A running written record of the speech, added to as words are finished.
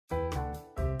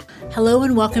Hello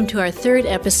and welcome to our third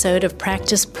episode of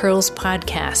Practice Pearls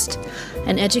Podcast,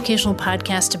 an educational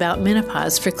podcast about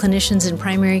menopause for clinicians in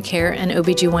primary care and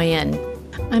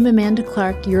OBGYN. I'm Amanda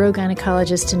Clark,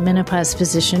 urogynecologist and menopause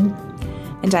physician.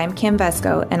 And I'm Kim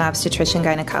Vesco, an obstetrician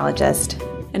gynecologist.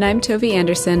 And I'm Tovi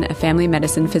Anderson, a family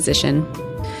medicine physician.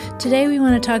 Today we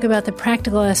want to talk about the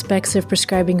practical aspects of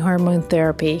prescribing hormone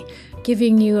therapy,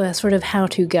 giving you a sort of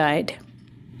how-to guide.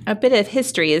 A bit of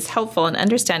history is helpful in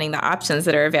understanding the options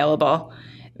that are available.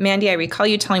 Mandy, I recall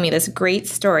you telling me this great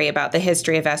story about the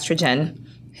history of estrogen.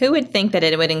 Who would think that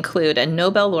it would include a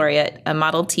Nobel laureate, a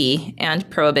Model T, and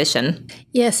prohibition?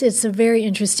 Yes, it's a very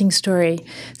interesting story.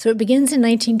 So it begins in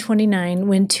 1929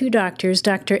 when two doctors,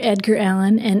 Dr. Edgar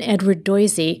Allen and Edward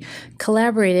Doisy,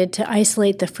 collaborated to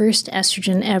isolate the first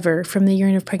estrogen ever from the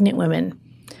urine of pregnant women.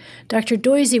 Dr.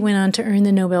 Doisy went on to earn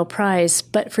the Nobel Prize,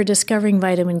 but for discovering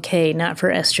vitamin K, not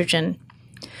for estrogen.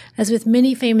 As with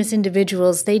many famous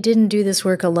individuals, they didn't do this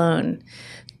work alone.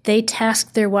 They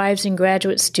tasked their wives and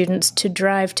graduate students to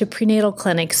drive to prenatal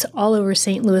clinics all over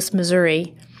St. Louis,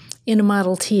 Missouri, in a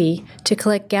Model T to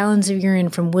collect gallons of urine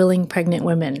from willing pregnant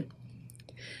women.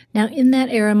 Now, in that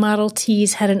era, Model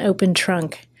Ts had an open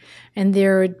trunk, and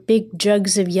there were big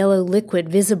jugs of yellow liquid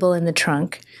visible in the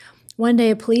trunk. One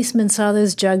day, a policeman saw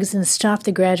those jugs and stopped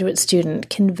the graduate student,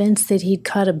 convinced that he'd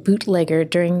caught a bootlegger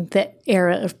during the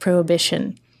era of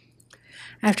Prohibition.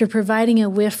 After providing a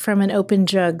whiff from an open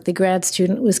jug, the grad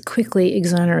student was quickly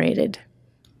exonerated.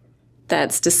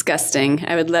 That's disgusting.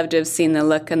 I would love to have seen the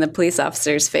look on the police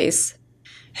officer's face.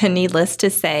 And needless to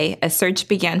say, a search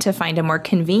began to find a more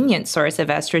convenient source of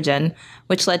estrogen,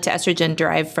 which led to estrogen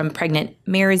derived from pregnant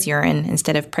mare's urine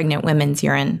instead of pregnant women's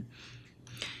urine.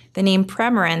 The name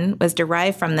Premarin was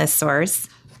derived from this source,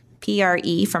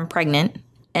 P-R-E from pregnant,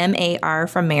 M-A-R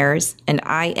from mares, and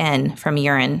I-N from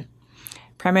urine.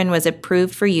 Premarin was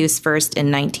approved for use first in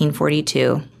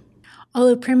 1942.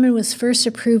 Although Premarin was first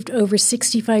approved over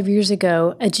 65 years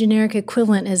ago, a generic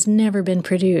equivalent has never been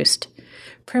produced.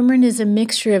 Premarin is a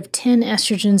mixture of 10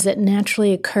 estrogens that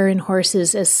naturally occur in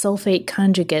horses as sulfate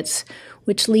conjugates,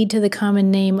 which lead to the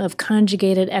common name of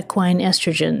conjugated equine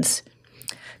estrogens.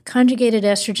 Conjugated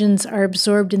estrogens are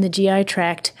absorbed in the GI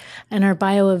tract and are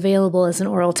bioavailable as an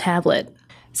oral tablet.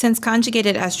 Since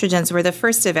conjugated estrogens were the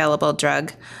first available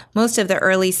drug, most of the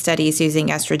early studies using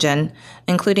estrogen,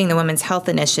 including the Women's Health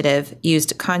Initiative,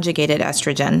 used conjugated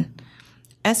estrogen.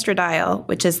 Estradiol,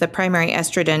 which is the primary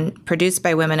estrogen produced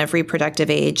by women of reproductive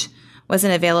age,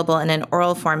 wasn't available in an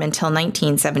oral form until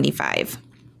 1975.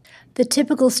 The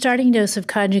typical starting dose of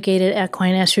conjugated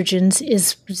equine estrogens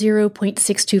is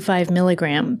 0.625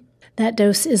 milligram. That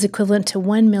dose is equivalent to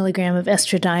 1 milligram of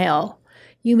estradiol.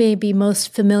 You may be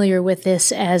most familiar with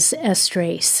this as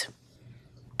estrase.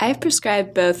 I've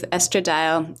prescribed both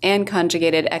estradiol and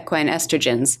conjugated equine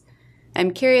estrogens.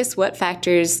 I'm curious what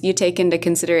factors you take into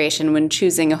consideration when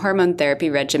choosing a hormone therapy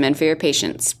regimen for your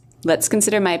patients. Let's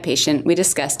consider my patient we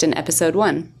discussed in episode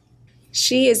 1.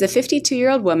 She is a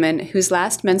 52-year-old woman whose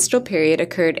last menstrual period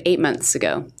occurred 8 months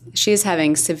ago. She is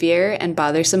having severe and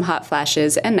bothersome hot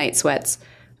flashes and night sweats.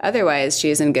 Otherwise, she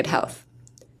is in good health.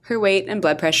 Her weight and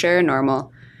blood pressure are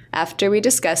normal. After we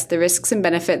discussed the risks and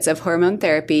benefits of hormone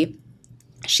therapy,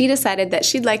 she decided that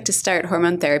she'd like to start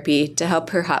hormone therapy to help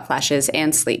her hot flashes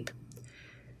and sleep.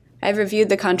 I've reviewed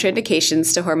the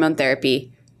contraindications to hormone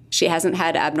therapy. She hasn't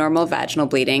had abnormal vaginal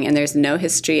bleeding, and there's no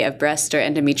history of breast or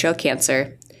endometrial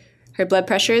cancer. Her blood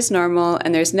pressure is normal,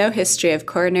 and there's no history of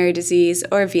coronary disease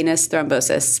or venous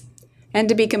thrombosis. And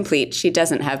to be complete, she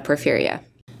doesn't have porphyria.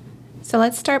 So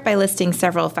let's start by listing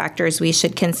several factors we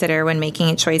should consider when making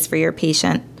a choice for your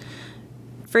patient.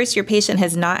 First, your patient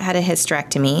has not had a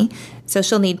hysterectomy, so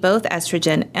she'll need both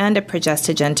estrogen and a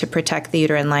progestogen to protect the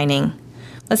uterine lining.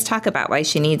 Let's talk about why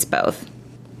she needs both.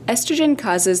 Estrogen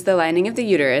causes the lining of the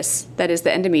uterus, that is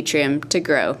the endometrium, to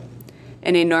grow.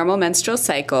 In a normal menstrual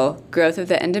cycle, growth of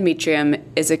the endometrium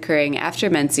is occurring after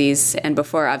menses and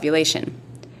before ovulation.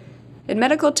 In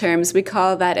medical terms, we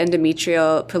call that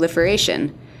endometrial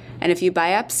proliferation, and if you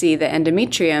biopsy the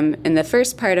endometrium in the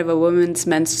first part of a woman's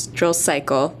menstrual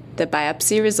cycle, the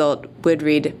biopsy result would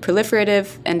read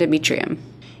proliferative endometrium.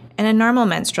 In a normal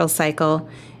menstrual cycle,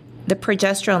 the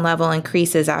progesterone level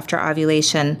increases after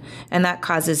ovulation, and that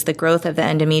causes the growth of the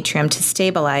endometrium to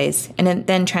stabilize, and it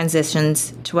then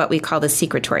transitions to what we call the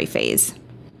secretory phase.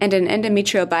 And an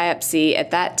endometrial biopsy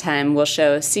at that time will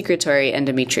show secretory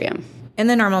endometrium. In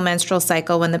the normal menstrual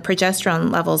cycle, when the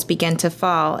progesterone levels begin to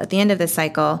fall at the end of the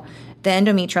cycle, the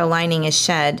endometrial lining is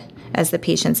shed as the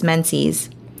patient's menses.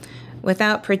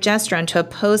 Without progesterone to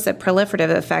oppose the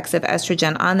proliferative effects of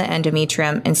estrogen on the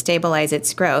endometrium and stabilize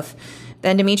its growth, the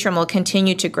endometrium will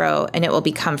continue to grow and it will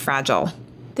become fragile.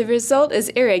 The result is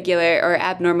irregular or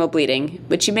abnormal bleeding,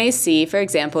 which you may see, for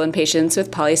example, in patients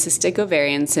with polycystic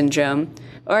ovarian syndrome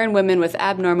or in women with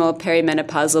abnormal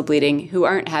perimenopausal bleeding who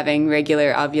aren't having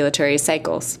regular ovulatory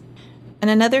cycles. And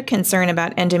another concern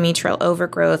about endometrial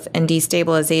overgrowth and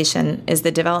destabilization is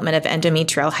the development of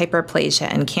endometrial hyperplasia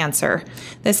and cancer.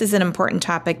 This is an important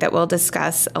topic that we'll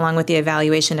discuss along with the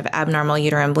evaluation of abnormal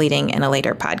uterine bleeding in a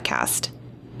later podcast.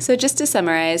 So just to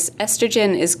summarize,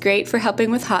 estrogen is great for helping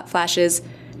with hot flashes,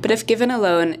 but if given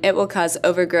alone, it will cause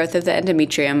overgrowth of the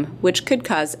endometrium, which could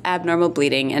cause abnormal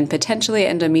bleeding and potentially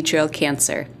endometrial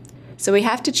cancer. So we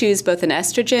have to choose both an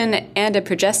estrogen and a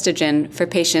progestogen for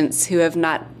patients who have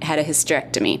not had a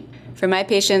hysterectomy. For my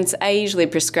patients, I usually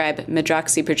prescribe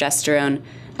medroxyprogesterone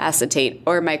acetate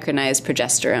or micronized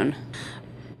progesterone.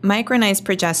 Micronized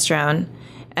progesterone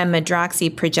and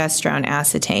medroxyprogesterone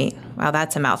acetate. Wow,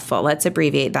 that's a mouthful. Let's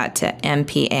abbreviate that to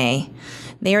MPA.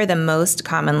 They are the most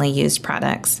commonly used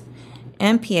products.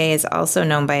 MPA is also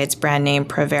known by its brand name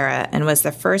Provera and was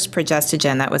the first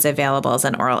progestogen that was available as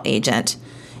an oral agent.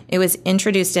 It was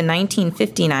introduced in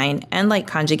 1959, and like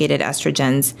conjugated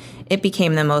estrogens, it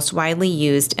became the most widely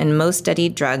used and most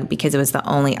studied drug because it was the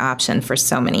only option for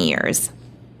so many years.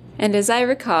 And as I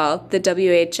recall, the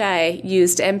WHI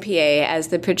used MPA as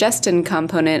the progestin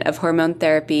component of hormone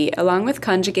therapy along with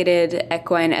conjugated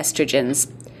equine estrogens.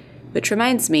 Which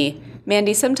reminds me,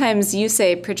 Mandy, sometimes you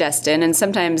say progestin and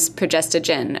sometimes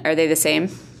progestogen. Are they the same?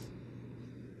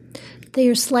 They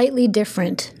are slightly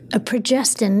different. A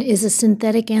progestin is a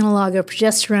synthetic analog of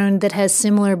progesterone that has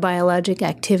similar biologic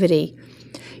activity.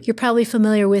 You're probably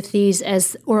familiar with these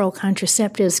as oral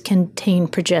contraceptives contain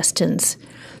progestins.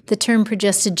 The term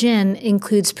progestogen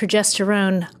includes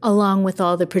progesterone along with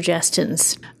all the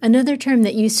progestins. Another term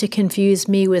that used to confuse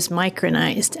me was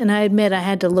micronized, and I admit I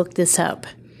had to look this up.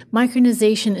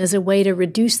 Micronization is a way to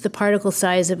reduce the particle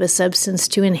size of a substance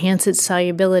to enhance its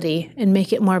solubility and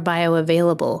make it more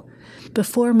bioavailable.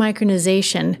 Before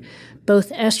micronization,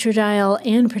 both estradiol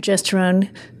and progesterone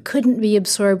couldn't be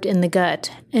absorbed in the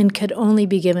gut and could only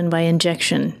be given by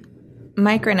injection.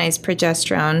 Micronized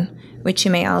progesterone, which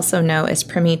you may also know as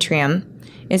prometrium,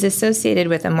 is associated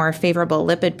with a more favorable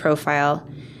lipid profile,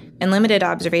 and limited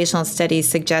observational studies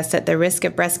suggest that the risk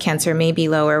of breast cancer may be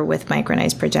lower with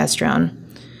micronized progesterone.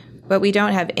 But we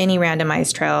don't have any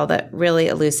randomized trial that really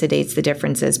elucidates the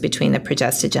differences between the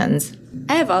progestogens.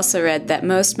 I have also read that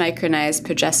most micronized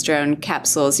progesterone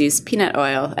capsules use peanut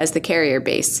oil as the carrier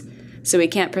base, so we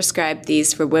can't prescribe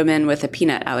these for women with a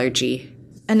peanut allergy.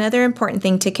 Another important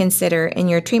thing to consider in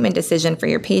your treatment decision for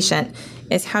your patient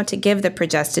is how to give the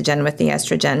progestogen with the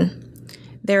estrogen.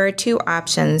 There are two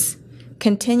options: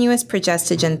 continuous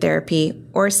progestogen therapy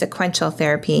or sequential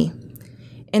therapy.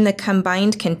 In the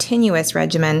combined continuous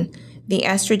regimen, the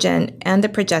estrogen and the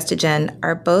progestogen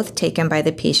are both taken by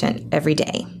the patient every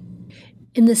day.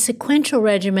 In the sequential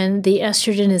regimen, the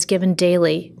estrogen is given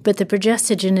daily, but the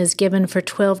progestogen is given for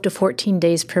 12 to 14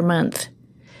 days per month.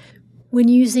 When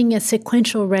using a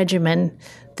sequential regimen,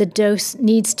 the dose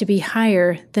needs to be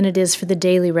higher than it is for the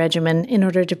daily regimen in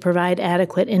order to provide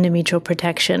adequate endometrial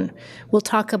protection. We'll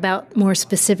talk about more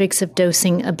specifics of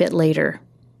dosing a bit later.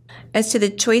 As to the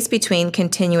choice between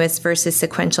continuous versus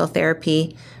sequential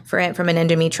therapy from an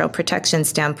endometrial protection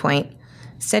standpoint,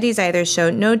 studies either show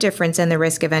no difference in the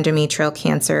risk of endometrial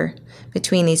cancer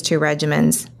between these two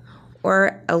regimens,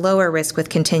 or a lower risk with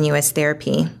continuous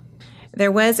therapy.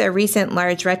 There was a recent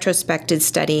large retrospective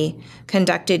study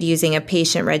conducted using a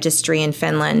patient registry in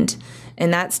Finland,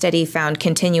 and that study found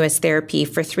continuous therapy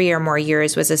for 3 or more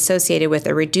years was associated with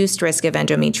a reduced risk of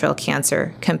endometrial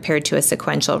cancer compared to a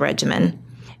sequential regimen.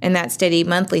 In that study,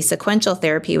 monthly sequential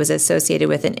therapy was associated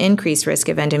with an increased risk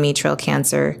of endometrial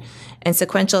cancer, and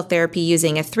sequential therapy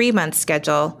using a 3-month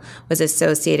schedule was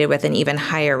associated with an even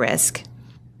higher risk.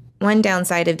 One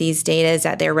downside of these data is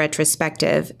that they're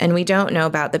retrospective, and we don't know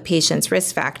about the patient's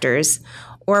risk factors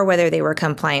or whether they were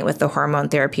compliant with the hormone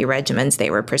therapy regimens they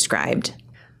were prescribed.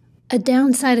 A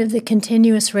downside of the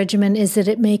continuous regimen is that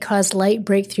it may cause light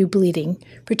breakthrough bleeding,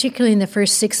 particularly in the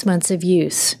first 6 months of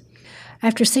use.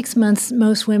 After 6 months,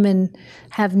 most women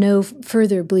have no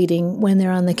further bleeding when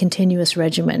they're on the continuous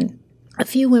regimen. A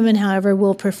few women, however,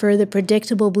 will prefer the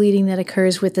predictable bleeding that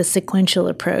occurs with the sequential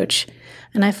approach,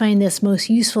 and I find this most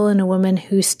useful in a woman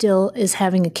who still is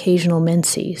having occasional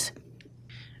menses.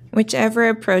 Whichever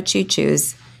approach you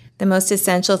choose, the most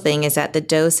essential thing is that the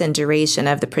dose and duration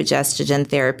of the progestogen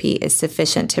therapy is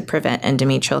sufficient to prevent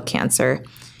endometrial cancer.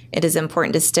 It is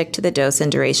important to stick to the dose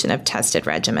and duration of tested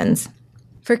regimens.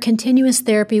 For continuous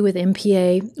therapy with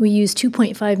MPA, we use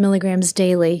 2.5 milligrams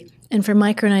daily, and for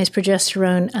micronized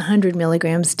progesterone, 100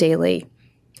 milligrams daily.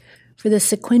 For the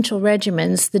sequential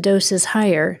regimens, the dose is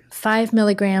higher, 5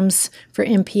 milligrams for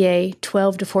MPA,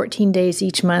 12 to 14 days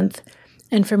each month,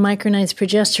 and for micronized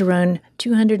progesterone,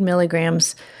 200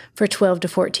 milligrams for 12 to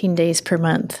 14 days per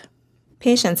month.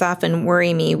 Patients often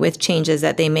worry me with changes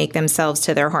that they make themselves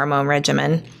to their hormone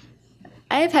regimen.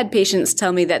 I have had patients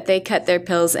tell me that they cut their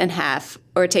pills in half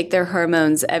or take their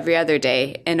hormones every other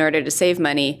day in order to save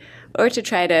money or to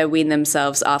try to wean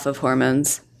themselves off of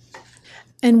hormones.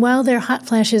 And while their hot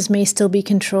flashes may still be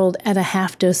controlled at a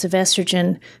half dose of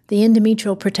estrogen, the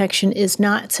endometrial protection is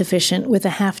not sufficient with a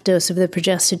half dose of the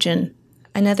progestogen.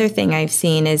 Another thing I've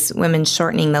seen is women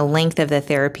shortening the length of the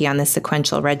therapy on the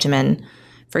sequential regimen.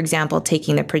 For example,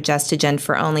 taking the progestogen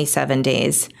for only 7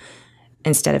 days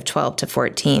instead of 12 to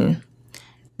 14.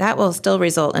 That will still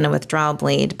result in a withdrawal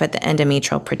bleed, but the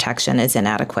endometrial protection is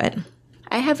inadequate.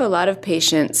 I have a lot of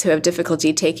patients who have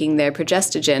difficulty taking their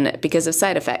progestogen because of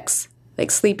side effects, like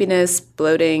sleepiness,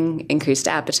 bloating, increased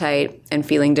appetite, and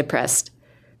feeling depressed.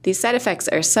 These side effects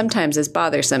are sometimes as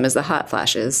bothersome as the hot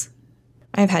flashes.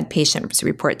 I've had patients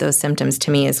report those symptoms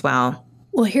to me as well.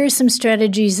 Well, here are some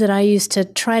strategies that I use to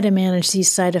try to manage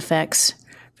these side effects.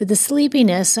 For the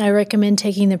sleepiness, I recommend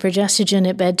taking the progestogen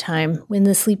at bedtime when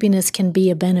the sleepiness can be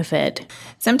a benefit.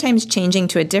 Sometimes changing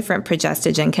to a different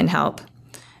progestogen can help.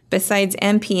 Besides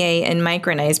MPA and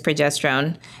micronized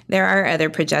progesterone, there are other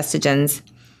progestogens.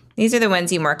 These are the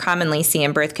ones you more commonly see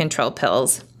in birth control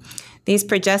pills. These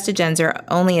progestogens are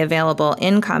only available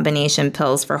in combination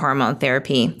pills for hormone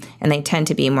therapy, and they tend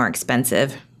to be more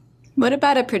expensive. What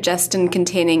about a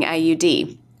progestin-containing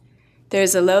IUD?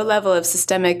 There's a low level of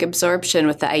systemic absorption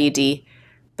with the IUD,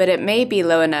 but it may be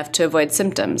low enough to avoid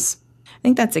symptoms. I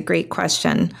think that's a great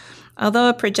question. Although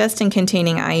a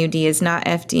progestin-containing IUD is not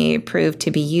FDA approved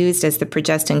to be used as the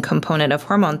progestin component of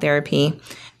hormone therapy,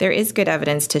 there is good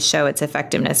evidence to show its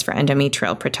effectiveness for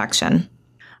endometrial protection.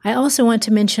 I also want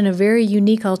to mention a very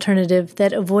unique alternative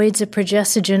that avoids a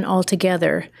progestogen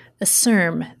altogether, a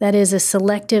SERM, that is a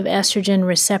selective estrogen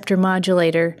receptor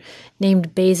modulator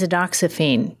named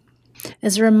basidoxifene.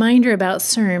 As a reminder about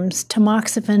SERMs,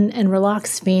 tamoxifen and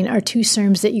raloxifene are two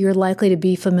SERMs that you're likely to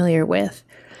be familiar with.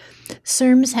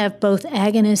 SERMs have both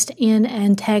agonist and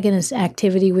antagonist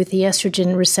activity with the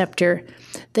estrogen receptor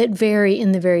that vary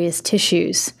in the various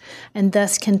tissues, and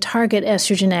thus can target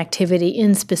estrogen activity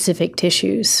in specific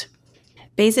tissues.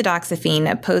 Basidoxifene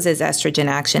opposes estrogen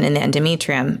action in the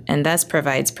endometrium and thus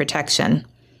provides protection.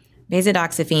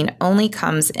 Basidoxifene only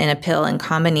comes in a pill in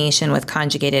combination with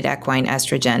conjugated equine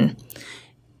estrogen.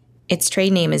 Its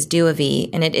trade name is Duavie,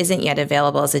 and it isn't yet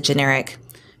available as a generic,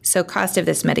 so cost of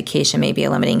this medication may be a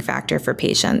limiting factor for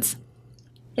patients.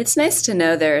 It's nice to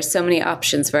know there are so many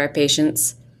options for our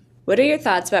patients. What are your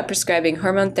thoughts about prescribing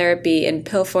hormone therapy in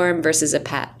pill form versus a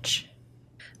patch?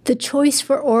 The choice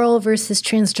for oral versus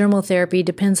transdermal therapy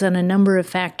depends on a number of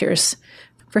factors.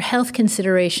 For health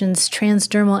considerations,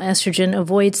 transdermal estrogen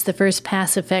avoids the first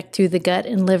pass effect through the gut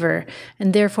and liver,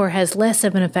 and therefore has less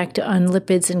of an effect on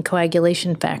lipids and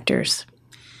coagulation factors.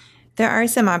 There are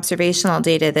some observational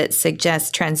data that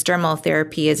suggests transdermal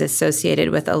therapy is associated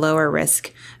with a lower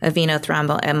risk of venous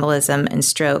thromboembolism and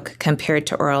stroke compared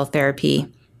to oral therapy.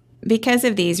 Because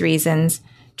of these reasons,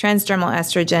 transdermal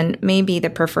estrogen may be the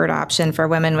preferred option for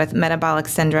women with metabolic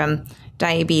syndrome,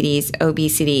 diabetes,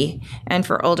 obesity, and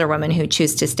for older women who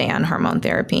choose to stay on hormone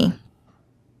therapy.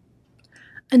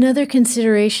 Another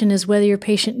consideration is whether your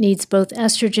patient needs both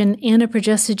estrogen and a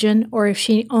progestogen, or if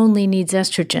she only needs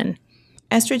estrogen.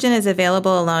 Estrogen is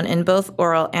available alone in both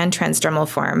oral and transdermal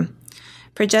form.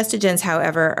 Progestogens,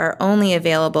 however, are only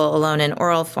available alone in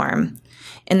oral form.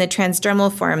 In the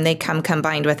transdermal form, they come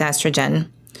combined with estrogen,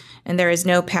 and there is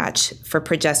no patch for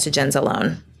progestogens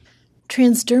alone.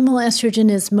 Transdermal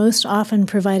estrogen is most often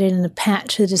provided in a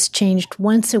patch that is changed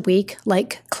once a week,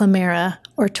 like Clemera,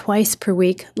 or twice per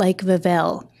week, like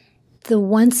Vivel. The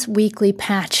once-weekly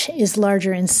patch is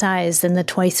larger in size than the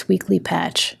twice-weekly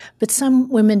patch, but some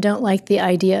women don't like the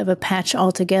idea of a patch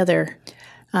altogether.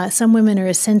 Some women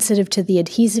are sensitive to the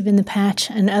adhesive in the patch,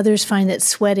 and others find that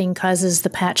sweating causes the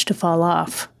patch to fall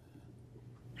off.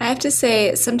 I have to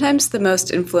say, sometimes the most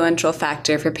influential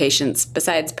factor for patients,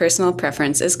 besides personal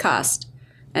preference, is cost.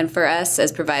 And for us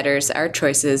as providers, our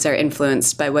choices are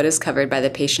influenced by what is covered by the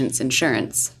patient's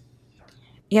insurance.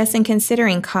 Yes, and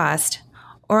considering cost,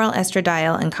 oral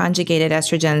estradiol and conjugated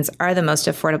estrogens are the most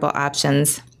affordable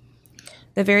options.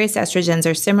 The various estrogens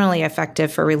are similarly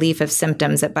effective for relief of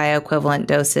symptoms at bioequivalent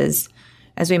doses.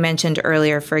 As we mentioned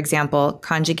earlier, for example,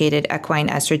 conjugated equine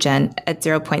estrogen at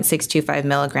 0.625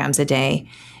 milligrams a day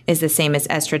is the same as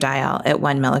estradiol at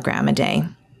 1 milligram a day.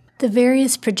 The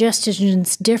various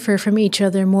progestogens differ from each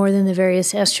other more than the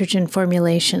various estrogen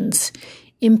formulations.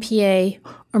 MPA,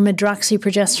 or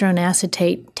medroxyprogesterone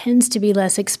acetate, tends to be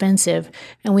less expensive,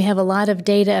 and we have a lot of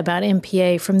data about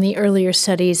MPA from the earlier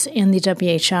studies and the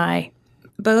WHI.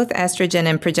 Both estrogen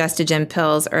and progestogen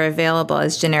pills are available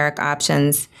as generic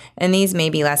options, and these may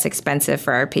be less expensive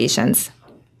for our patients.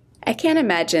 I can't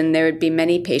imagine there would be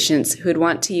many patients who'd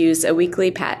want to use a weekly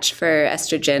patch for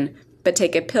estrogen, but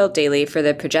take a pill daily for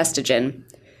the progestogen.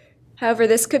 However,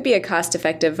 this could be a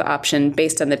cost-effective option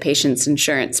based on the patient's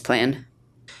insurance plan.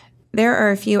 There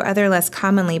are a few other less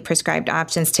commonly prescribed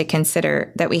options to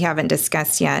consider that we haven't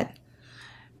discussed yet.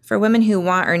 For women who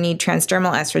want or need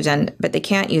transdermal estrogen, but they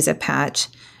can't use a patch,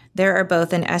 there are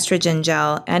both an estrogen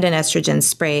gel and an estrogen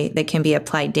spray that can be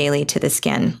applied daily to the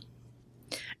skin.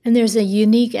 And there's a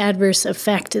unique adverse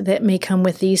effect that may come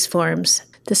with these forms.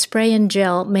 The spray and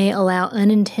gel may allow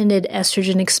unintended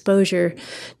estrogen exposure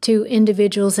to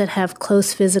individuals that have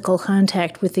close physical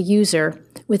contact with the user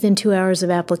within 2 hours of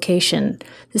application.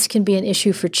 This can be an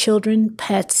issue for children,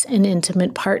 pets, and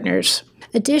intimate partners.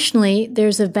 Additionally,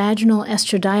 there's a vaginal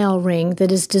estradiol ring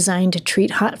that is designed to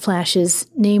treat hot flashes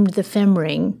named the FEM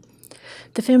ring.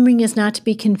 The FEM ring is not to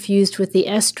be confused with the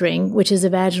est ring, which is a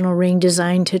vaginal ring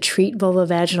designed to treat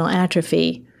vulvovaginal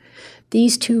atrophy.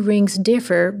 These two rings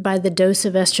differ by the dose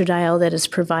of estradiol that is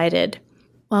provided.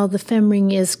 While the FEM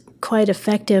ring is quite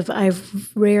effective,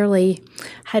 I've rarely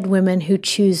had women who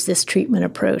choose this treatment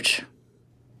approach.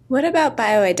 What about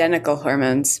bioidentical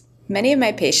hormones? Many of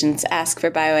my patients ask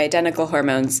for bioidentical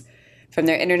hormones. From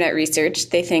their internet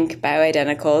research, they think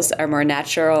bioidenticals are more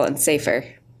natural and safer.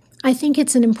 I think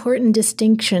it's an important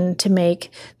distinction to make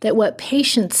that what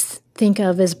patients think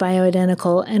of as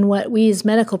bioidentical and what we as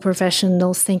medical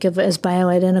professionals think of as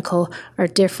bioidentical are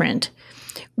different.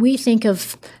 We think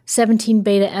of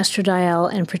 17-beta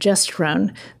estradiol and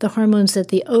progesterone, the hormones that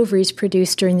the ovaries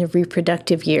produce during the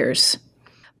reproductive years.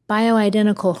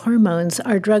 Bioidentical hormones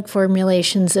are drug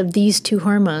formulations of these two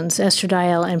hormones,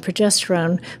 estradiol and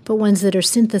progesterone, but ones that are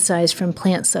synthesized from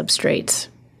plant substrates.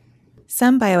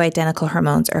 Some bioidentical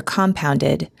hormones are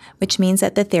compounded, which means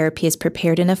that the therapy is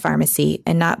prepared in a pharmacy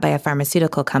and not by a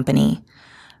pharmaceutical company.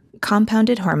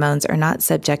 Compounded hormones are not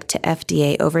subject to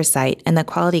FDA oversight and the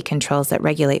quality controls that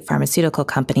regulate pharmaceutical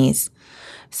companies.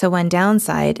 So one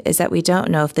downside is that we don't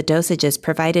know if the dosages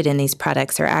provided in these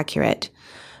products are accurate.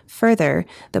 Further,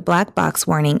 the black box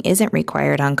warning isn't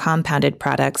required on compounded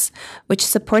products, which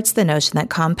supports the notion that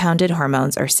compounded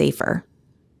hormones are safer.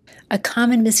 A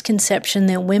common misconception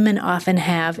that women often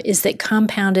have is that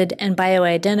compounded and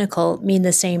bioidentical mean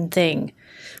the same thing,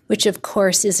 which of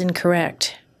course is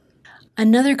incorrect.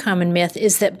 Another common myth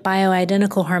is that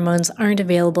bioidentical hormones aren't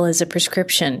available as a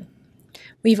prescription.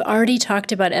 We've already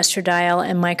talked about estradiol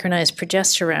and micronized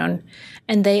progesterone,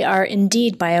 and they are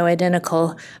indeed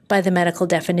bioidentical by the medical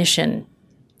definition.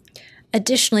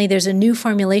 Additionally, there's a new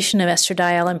formulation of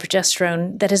estradiol and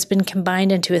progesterone that has been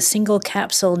combined into a single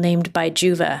capsule named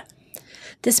Bijuva.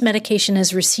 This medication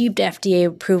has received FDA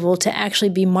approval to actually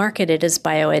be marketed as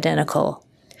bioidentical.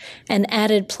 An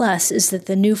added plus is that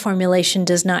the new formulation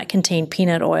does not contain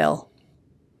peanut oil.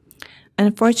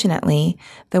 Unfortunately,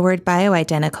 the word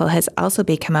bioidentical has also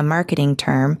become a marketing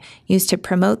term used to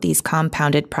promote these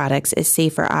compounded products as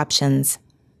safer options.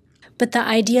 But the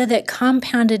idea that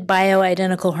compounded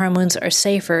bioidentical hormones are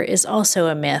safer is also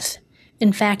a myth.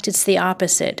 In fact, it's the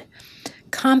opposite.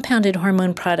 Compounded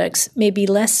hormone products may be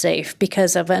less safe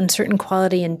because of uncertain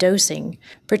quality and dosing,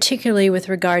 particularly with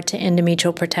regard to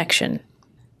endometrial protection.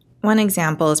 One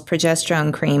example is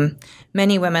progesterone cream.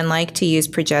 Many women like to use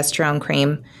progesterone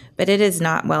cream, but it is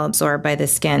not well absorbed by the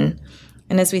skin.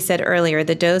 And as we said earlier,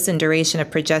 the dose and duration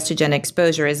of progestogen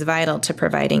exposure is vital to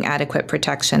providing adequate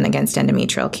protection against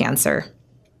endometrial cancer.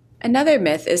 Another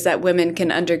myth is that women can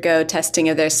undergo testing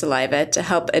of their saliva to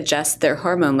help adjust their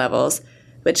hormone levels,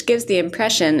 which gives the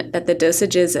impression that the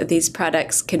dosages of these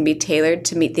products can be tailored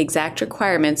to meet the exact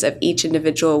requirements of each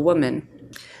individual woman.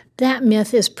 That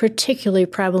myth is particularly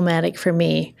problematic for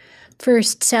me.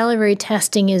 First, salivary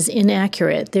testing is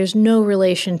inaccurate. There's no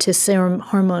relation to serum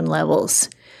hormone levels.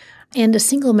 And a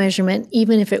single measurement,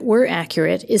 even if it were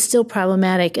accurate, is still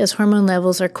problematic as hormone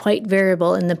levels are quite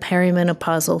variable in the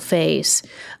perimenopausal phase.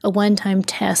 A one-time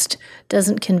test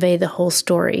doesn't convey the whole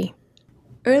story.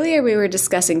 Earlier we were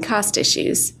discussing cost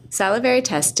issues. Salivary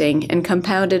testing and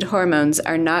compounded hormones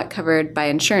are not covered by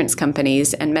insurance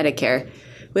companies and Medicare,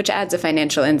 which adds a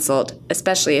financial insult,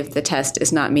 especially if the test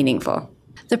is not meaningful.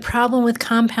 The problem with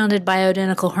compounded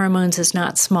bioidentical hormones is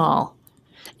not small.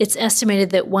 It's estimated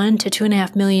that 1 to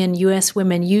 2.5 million U.S.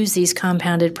 women use these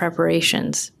compounded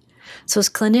preparations. So as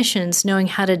clinicians, knowing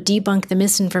how to debunk the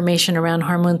misinformation around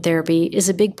hormone therapy is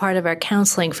a big part of our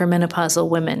counseling for menopausal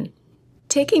women.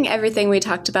 Taking everything we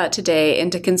talked about today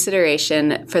into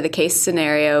consideration for the case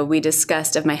scenario we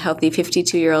discussed of my healthy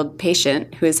 52-year-old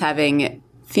patient who is having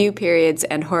few periods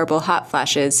and horrible hot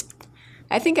flashes,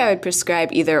 I think I would prescribe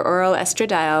either oral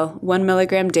estradiol 1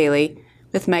 milligram daily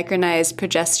with micronized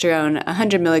progesterone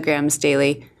 100 milligrams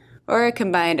daily, or a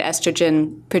combined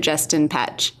estrogen-progestin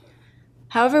patch.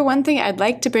 However, one thing I'd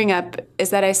like to bring up is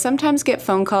that I sometimes get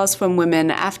phone calls from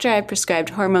women after I've prescribed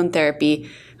hormone therapy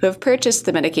who have purchased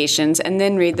the medications and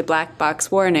then read the black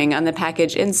box warning on the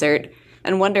package insert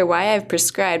and wonder why I've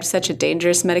prescribed such a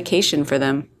dangerous medication for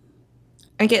them.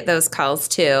 I get those calls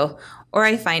too, or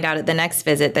I find out at the next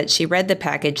visit that she read the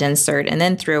package insert and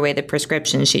then threw away the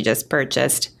prescription she just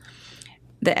purchased.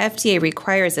 The FDA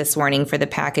requires this warning for the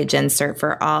package insert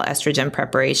for all estrogen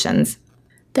preparations.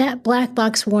 That black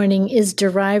box warning is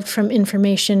derived from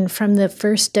information from the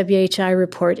first WHI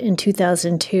report in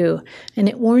 2002, and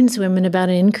it warns women about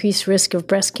an increased risk of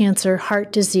breast cancer,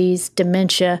 heart disease,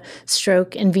 dementia,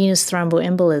 stroke, and venous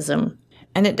thromboembolism.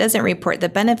 And it doesn't report the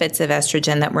benefits of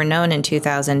estrogen that were known in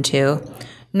 2002,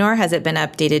 nor has it been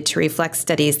updated to reflect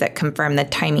studies that confirm the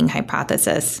timing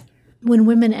hypothesis. When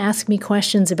women ask me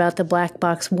questions about the black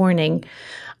box warning,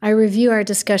 I review our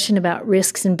discussion about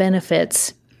risks and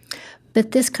benefits.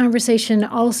 But this conversation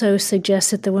also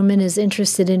suggests that the woman is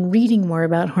interested in reading more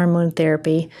about hormone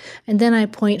therapy, and then I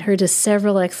point her to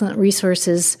several excellent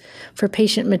resources for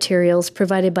patient materials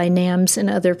provided by NAMS and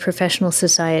other professional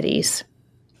societies.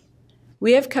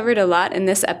 We have covered a lot in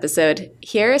this episode.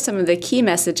 Here are some of the key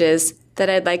messages that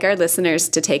I'd like our listeners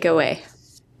to take away.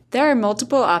 There are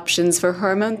multiple options for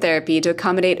hormone therapy to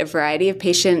accommodate a variety of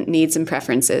patient needs and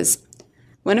preferences.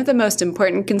 One of the most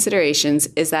important considerations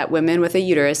is that women with a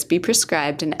uterus be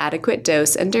prescribed an adequate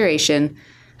dose and duration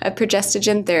of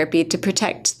progestogen therapy to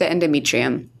protect the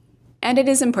endometrium. And it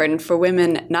is important for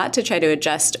women not to try to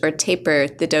adjust or taper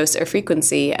the dose or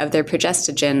frequency of their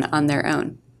progestogen on their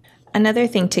own. Another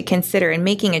thing to consider in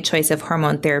making a choice of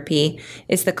hormone therapy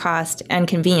is the cost and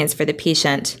convenience for the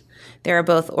patient. There are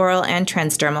both oral and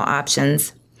transdermal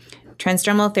options.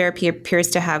 Transdermal therapy appears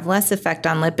to have less effect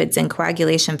on lipids and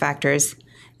coagulation factors,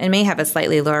 and may have a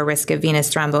slightly lower risk of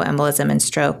venous thromboembolism and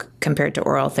stroke compared to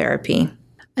oral therapy.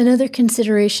 Another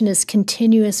consideration is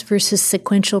continuous versus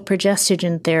sequential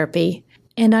progestogen therapy,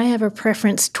 and I have a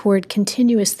preference toward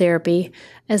continuous therapy,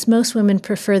 as most women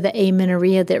prefer the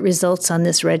amenorrhea that results on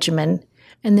this regimen,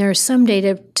 and there is some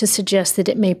data to suggest that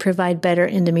it may provide better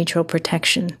endometrial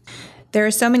protection. There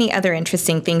are so many other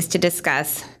interesting things to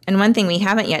discuss, and one thing we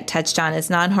haven't yet touched on is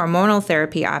non-hormonal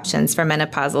therapy options for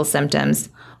menopausal symptoms,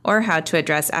 or how to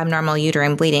address abnormal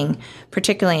uterine bleeding,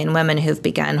 particularly in women who've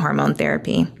begun hormone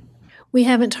therapy. We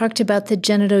haven't talked about the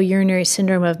genitourinary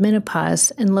syndrome of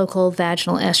menopause and local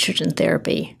vaginal estrogen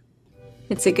therapy.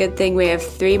 It's a good thing we have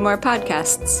 3 more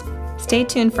podcasts. Stay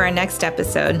tuned for our next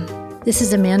episode. This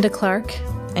is Amanda Clark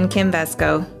and Kim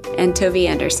Vesco and Toby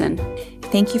Anderson.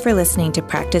 Thank you for listening to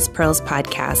Practice Pearl's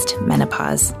podcast,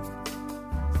 Menopause.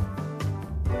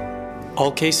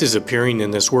 All cases appearing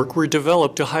in this work were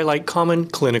developed to highlight common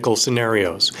clinical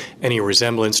scenarios. Any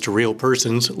resemblance to real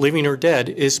persons, living or dead,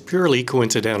 is purely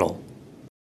coincidental.